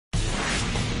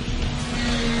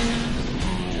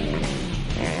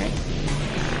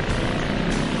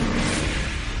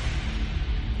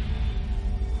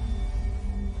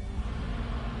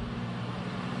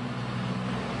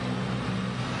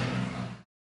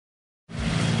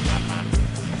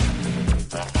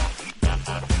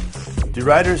Do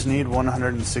riders need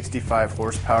 165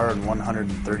 horsepower and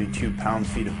 132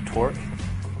 pound-feet of torque?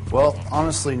 Well,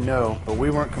 honestly no, but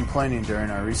we weren't complaining during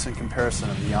our recent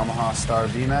comparison of the Yamaha Star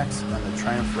Vmax and the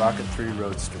Triumph Rocket 3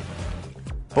 Roadster.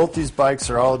 Both these bikes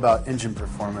are all about engine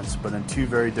performance, but in two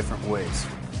very different ways.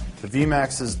 The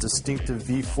Vmax's distinctive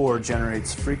V4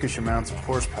 generates freakish amounts of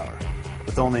horsepower,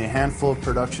 with only a handful of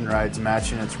production rides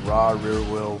matching its raw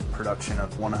rear-wheel production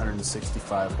of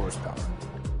 165 horsepower.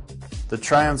 The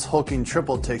Triumph's hulking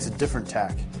triple takes a different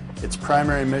tack, its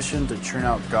primary mission to churn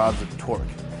out gobs of torque.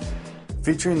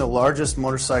 Featuring the largest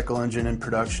motorcycle engine in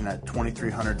production at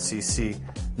 2300cc,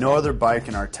 no other bike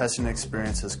in our testing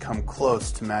experience has come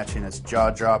close to matching its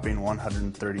jaw-dropping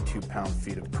 132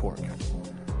 pound-feet of torque.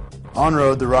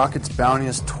 On-road, the Rocket's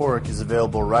bountiest torque is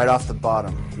available right off the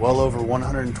bottom, well over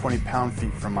 120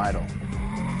 pound-feet from idle.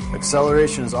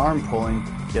 Acceleration is arm-pulling,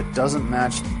 yet doesn't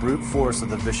match the brute force of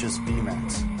the vicious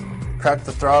Vmax. Crack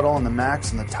the throttle on the Max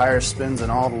and the tire spins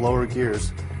in all the lower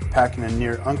gears, packing a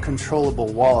near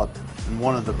uncontrollable wallop in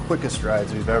one of the quickest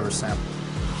rides we've ever sampled.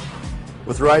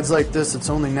 With rides like this, it's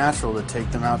only natural to take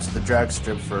them out to the drag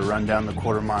strip for a run down the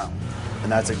quarter mile.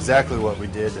 And that's exactly what we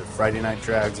did at Friday Night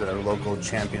Drags at our local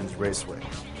Champions Raceway.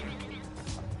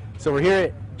 So we're here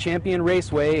at Champion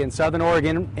Raceway in Southern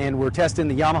Oregon, and we're testing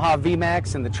the Yamaha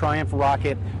Vmax and the Triumph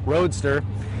Rocket Roadster.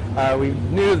 We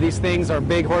knew these things are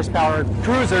big horsepower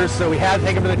cruisers, so we had to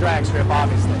take them to the drag strip,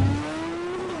 obviously.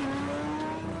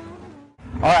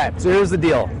 All right, so here's the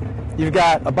deal. You've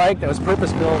got a bike that was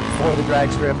purpose-built for the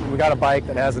drag strip. We got a bike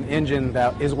that has an engine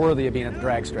that is worthy of being at the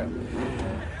drag strip.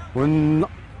 When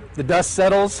the dust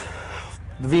settles,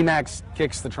 the Vmax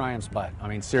kicks the Triumph's butt. I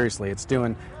mean, seriously, it's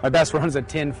doing, my best runs at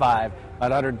 10.5 at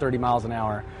 130 miles an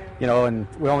hour. You know, and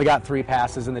we only got 3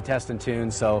 passes in the test and tune,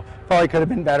 so probably could have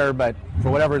been better, but for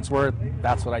whatever it's worth,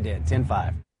 that's what I did,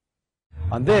 10.5.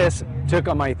 On this, took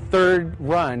on my third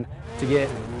run to get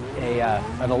an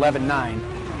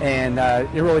 11.9, and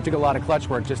it really took a lot of clutch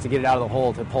work just to get it out of the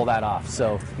hole to pull that off.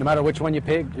 So no matter which one you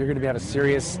pick, you're going to have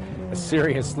a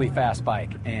seriously fast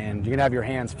bike, and you're going to have your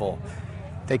hands full.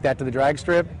 Take that to the drag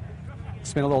strip,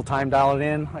 spend a little time dialing it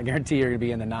in, I guarantee you're going to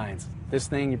be in the 9s. This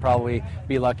thing, you probably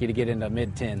be lucky to get into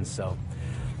mid-10s. So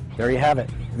there you have it.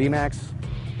 Vmax,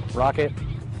 Rocket.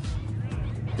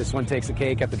 This one takes the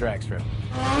cake at the drag strip.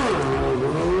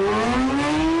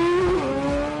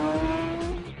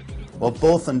 While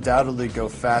both undoubtedly go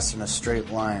fast in a straight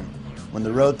line, when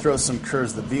the road throws some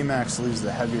curves, the Vmax leaves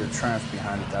the heavier Triumph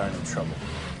behind without any trouble.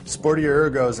 Sportier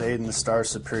ergos aid in the Star's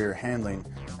superior handling,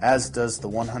 as does the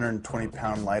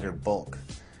 120-pound lighter bulk.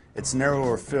 Its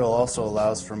narrower fill also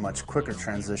allows for much quicker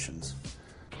transitions.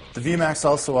 The Vmax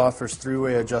also offers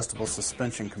 3-way adjustable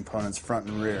suspension components front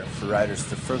and rear for riders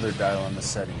to further dial in the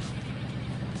setting.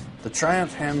 The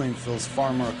Triumph handling feels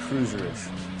far more cruiserish,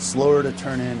 slower to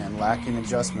turn in and lacking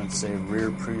adjustments save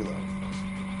rear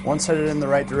preload. Once headed in the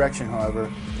right direction,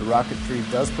 however, the Rocket 3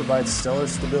 does provide stellar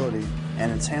stability, and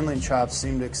its handling chops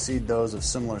seem to exceed those of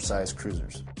similar-sized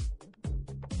cruisers.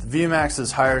 The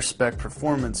Vmax's higher spec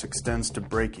performance extends to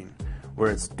braking,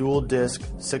 where its dual-disc,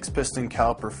 6-piston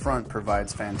caliper front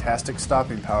provides fantastic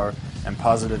stopping power and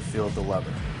positive feel of the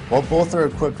lever. While both are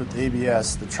equipped with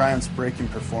ABS, the Triumph's braking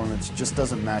performance just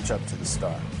doesn't match up to the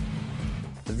Star.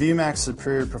 The Vmax's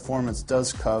superior performance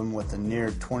does come with a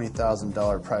near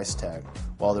 $20,000 price tag,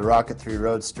 while the Rocket 3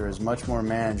 Roadster is much more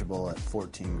manageable at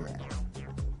 $14,000.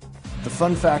 The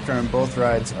fun factor on both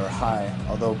rides are high,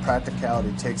 although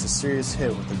practicality takes a serious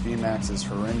hit with the Vmax's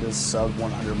horrendous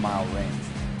sub-100-mile range.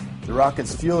 The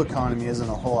Rocket's fuel economy isn't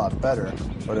a whole lot better,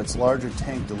 but its larger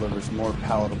tank delivers more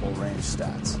palatable range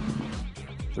stats.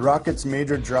 The Rocket's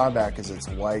major drawback is its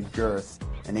wide girth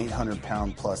and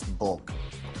 800-pound-plus bulk.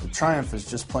 The Triumph is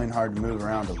just plain hard to move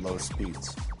around at low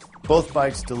speeds. Both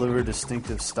bikes deliver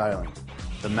distinctive styling.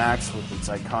 The Max with its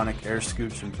iconic air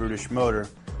scooch and brutish motor,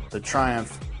 the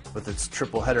Triumph with its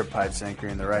triple header pipes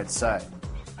anchoring the right side.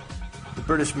 The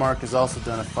British marque has also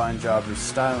done a fine job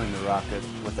restyling the Rocket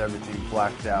with everything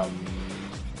blacked out.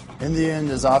 In the end,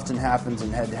 as often happens in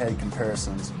head-to-head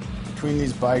comparisons, between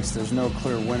these bikes there's no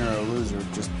clear winner or loser,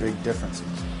 just big differences.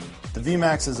 The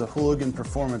Vmax is a hooligan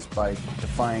performance bike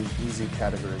defying easy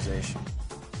categorization.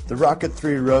 The Rocket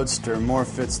 3 Roadster more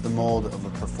fits the mold of a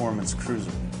performance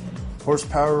cruiser.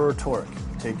 Horsepower or torque,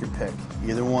 take your pick.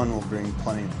 Either one will bring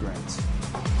plenty of grins.